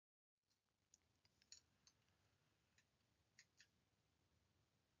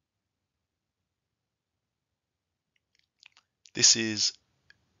This is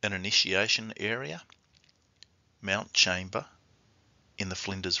an initiation area, Mount Chamber in the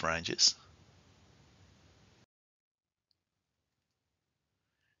Flinders Ranges.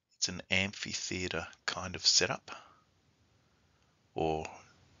 It's an amphitheatre kind of setup, or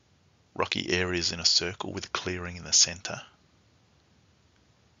rocky areas in a circle with a clearing in the centre.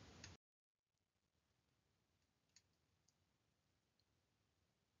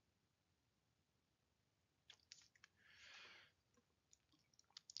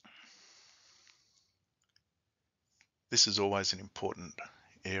 This is always an important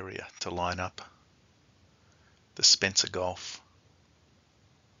area to line up. The Spencer Gulf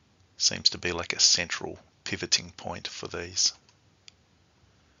seems to be like a central pivoting point for these.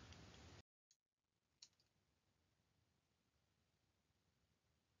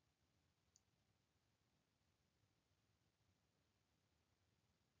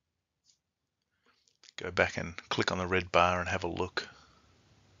 Go back and click on the red bar and have a look.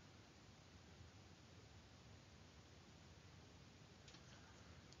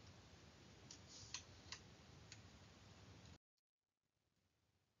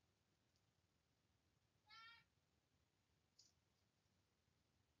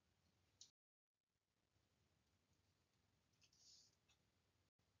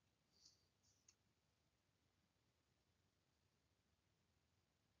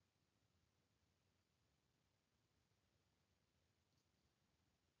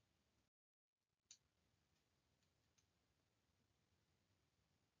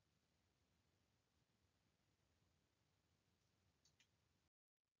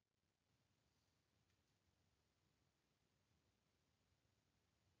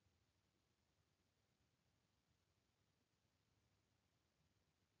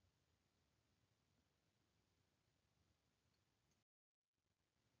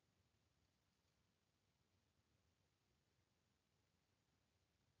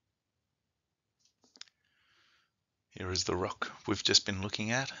 Here is the rock we've just been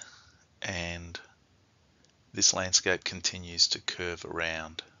looking at, and this landscape continues to curve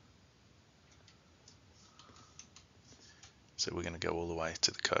around. So we're going to go all the way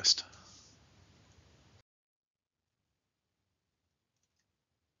to the coast.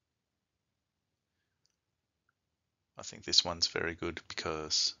 I think this one's very good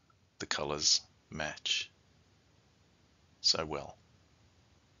because the colours match so well.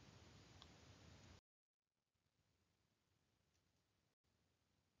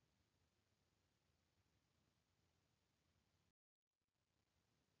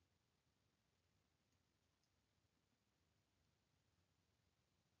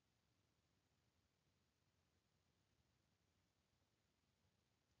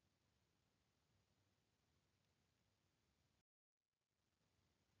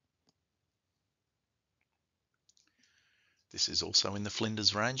 This is also in the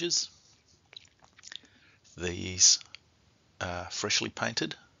Flinders Ranges. These are freshly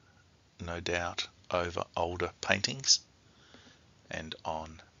painted, no doubt over older paintings and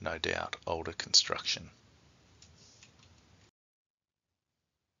on, no doubt, older construction.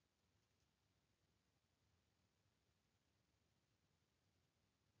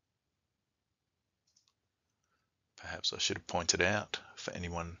 Perhaps I should have pointed out, for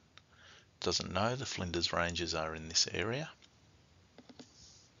anyone who doesn't know, the Flinders Ranges are in this area.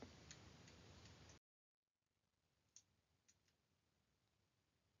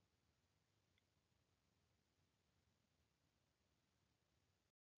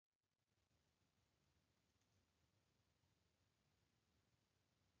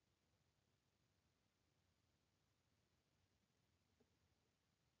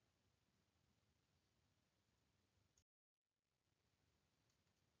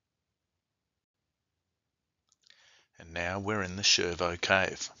 And now we're in the Chauvet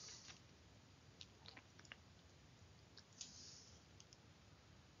Cave.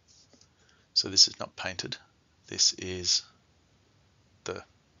 So this is not painted. This is the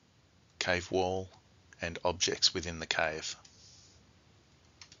cave wall and objects within the cave.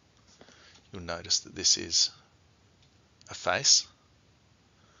 You'll notice that this is a face,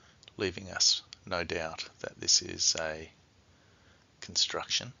 leaving us no doubt that this is a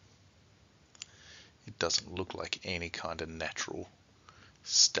construction. It doesn't look like any kind of natural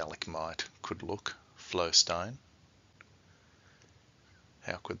stalagmite could look, flowstone.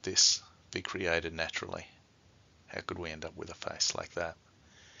 How could this be created naturally? How could we end up with a face like that?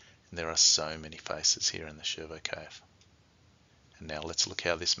 And there are so many faces here in the Chauvet Cave. And now let's look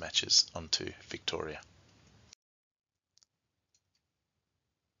how this matches onto Victoria.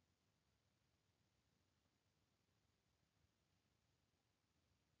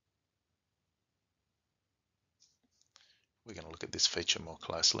 we're going to look at this feature more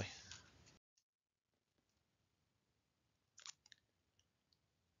closely.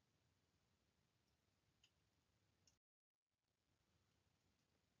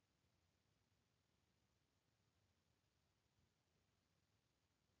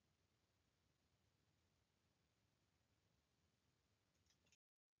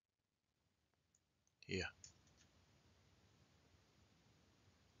 Here.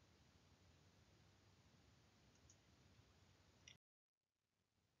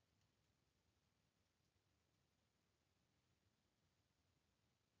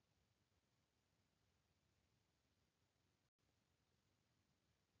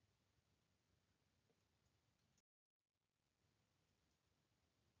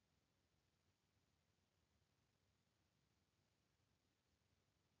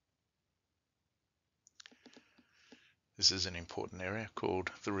 This is an important area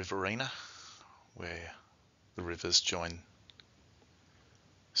called the Riverina, where the rivers join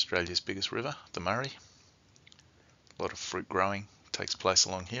Australia's biggest river, the Murray. A lot of fruit growing takes place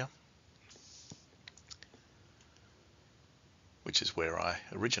along here, which is where I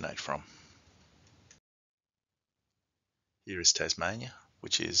originate from. Here is Tasmania,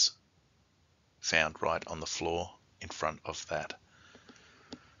 which is found right on the floor in front of that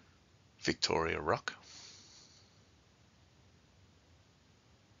Victoria Rock.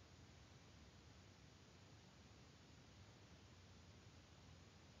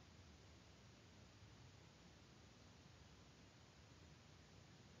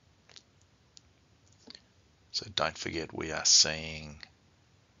 So don't forget, we are seeing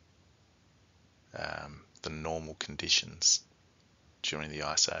the normal conditions during the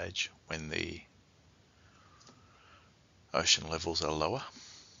Ice Age when the ocean levels are lower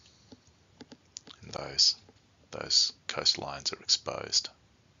and those coastlines are exposed,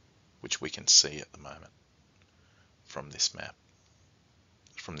 which we can see at the moment from this map.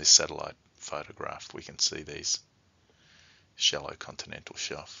 From this satellite photograph, we can see these shallow continental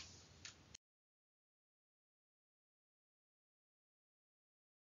shelf.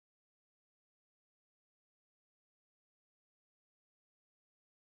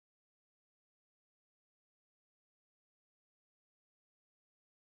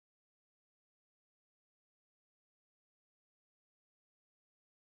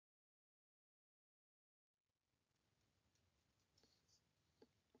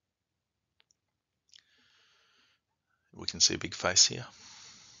 We can see a big face here.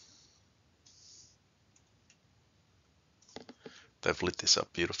 They've lit this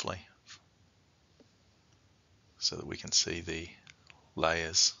up beautifully so that we can see the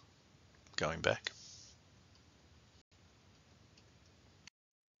layers going back.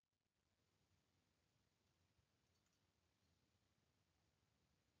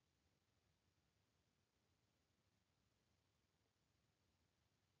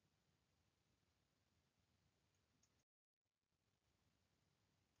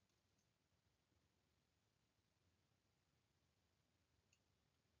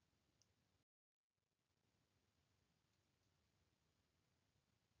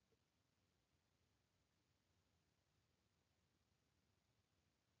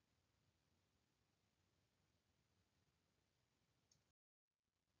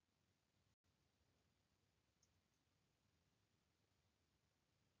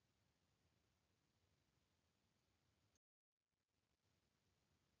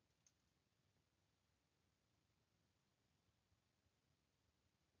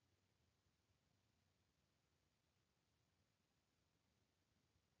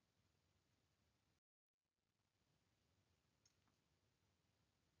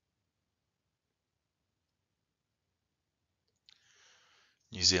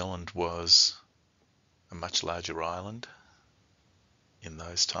 New Zealand was a much larger island in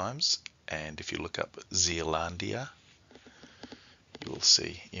those times, and if you look up Zealandia, you will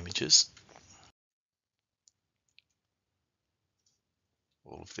see images.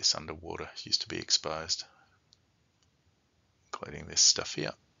 All of this underwater used to be exposed, including this stuff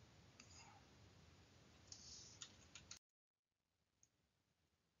here.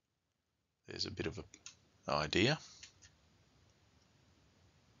 There's a bit of an idea.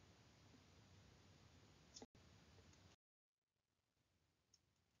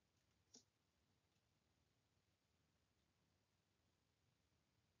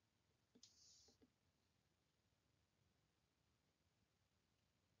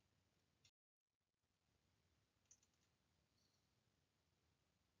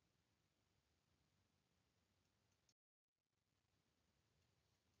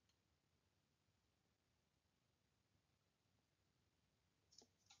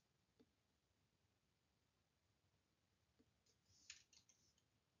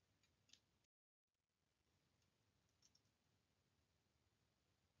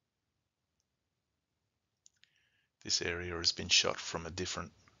 This area has been shot from a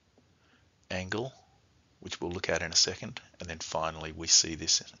different angle, which we'll look at in a second, and then finally we see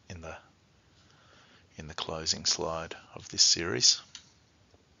this in the closing slide of this series,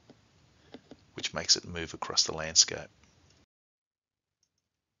 which makes it move across the landscape.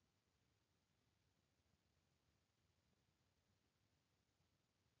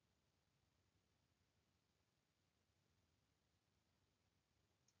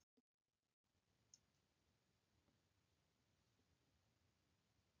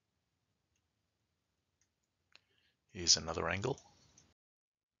 Here's another angle.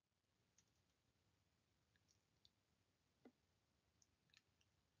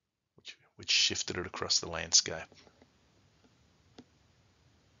 Which shifted it across the landscape.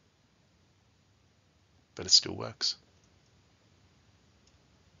 But it still works.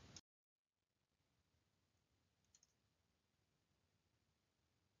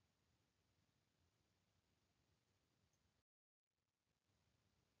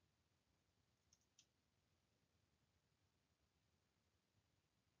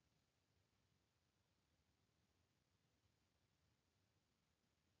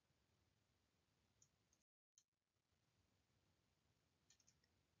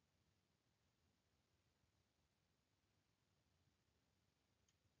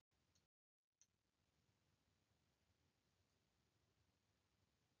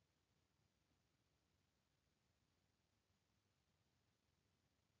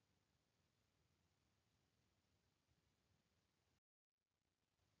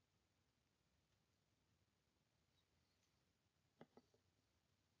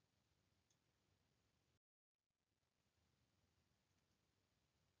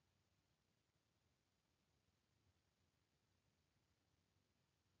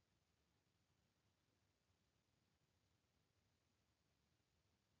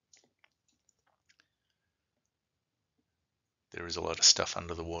 There is a lot of stuff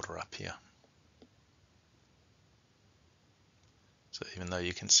under the water up here. So even though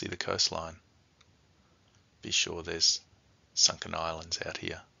you can see the coastline, be sure there's sunken islands out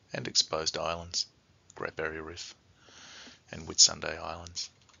here and exposed islands, Great Barrier Reef and Whitsunday Islands.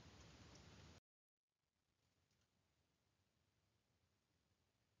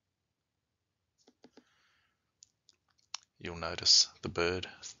 You'll notice the bird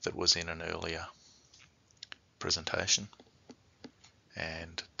that was in an earlier presentation,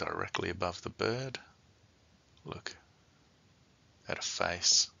 and directly above the bird, look at a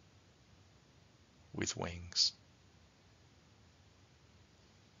face with wings.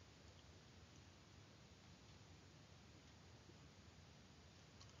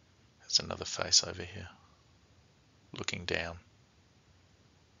 There's another face over here, looking down.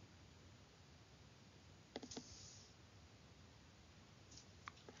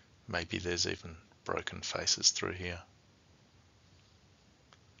 Maybe there's even broken faces through here.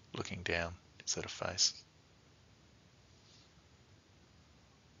 Looking down, is that a face?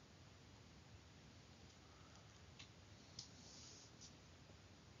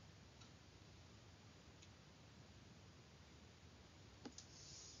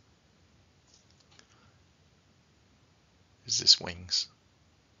 Is this wings?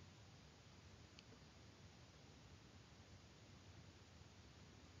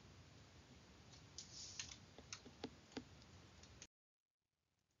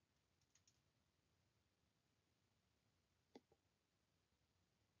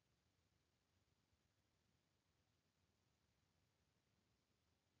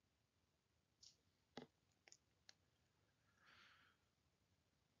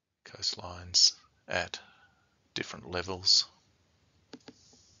 Coastlines at different levels,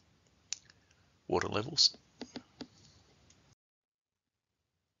 water levels.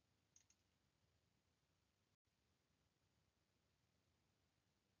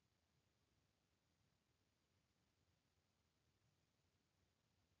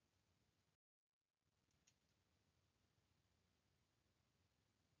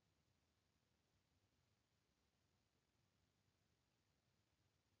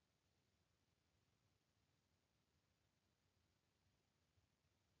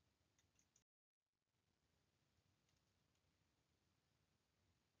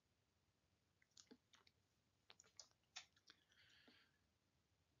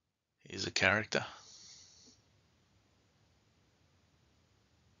 Here's a character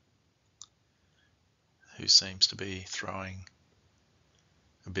who seems to be throwing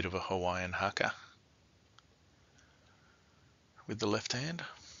a bit of a Hawaiian haka with the left hand,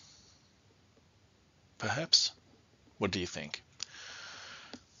 perhaps. What do you think?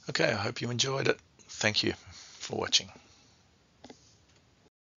 Okay, I hope you enjoyed it. Thank you for watching.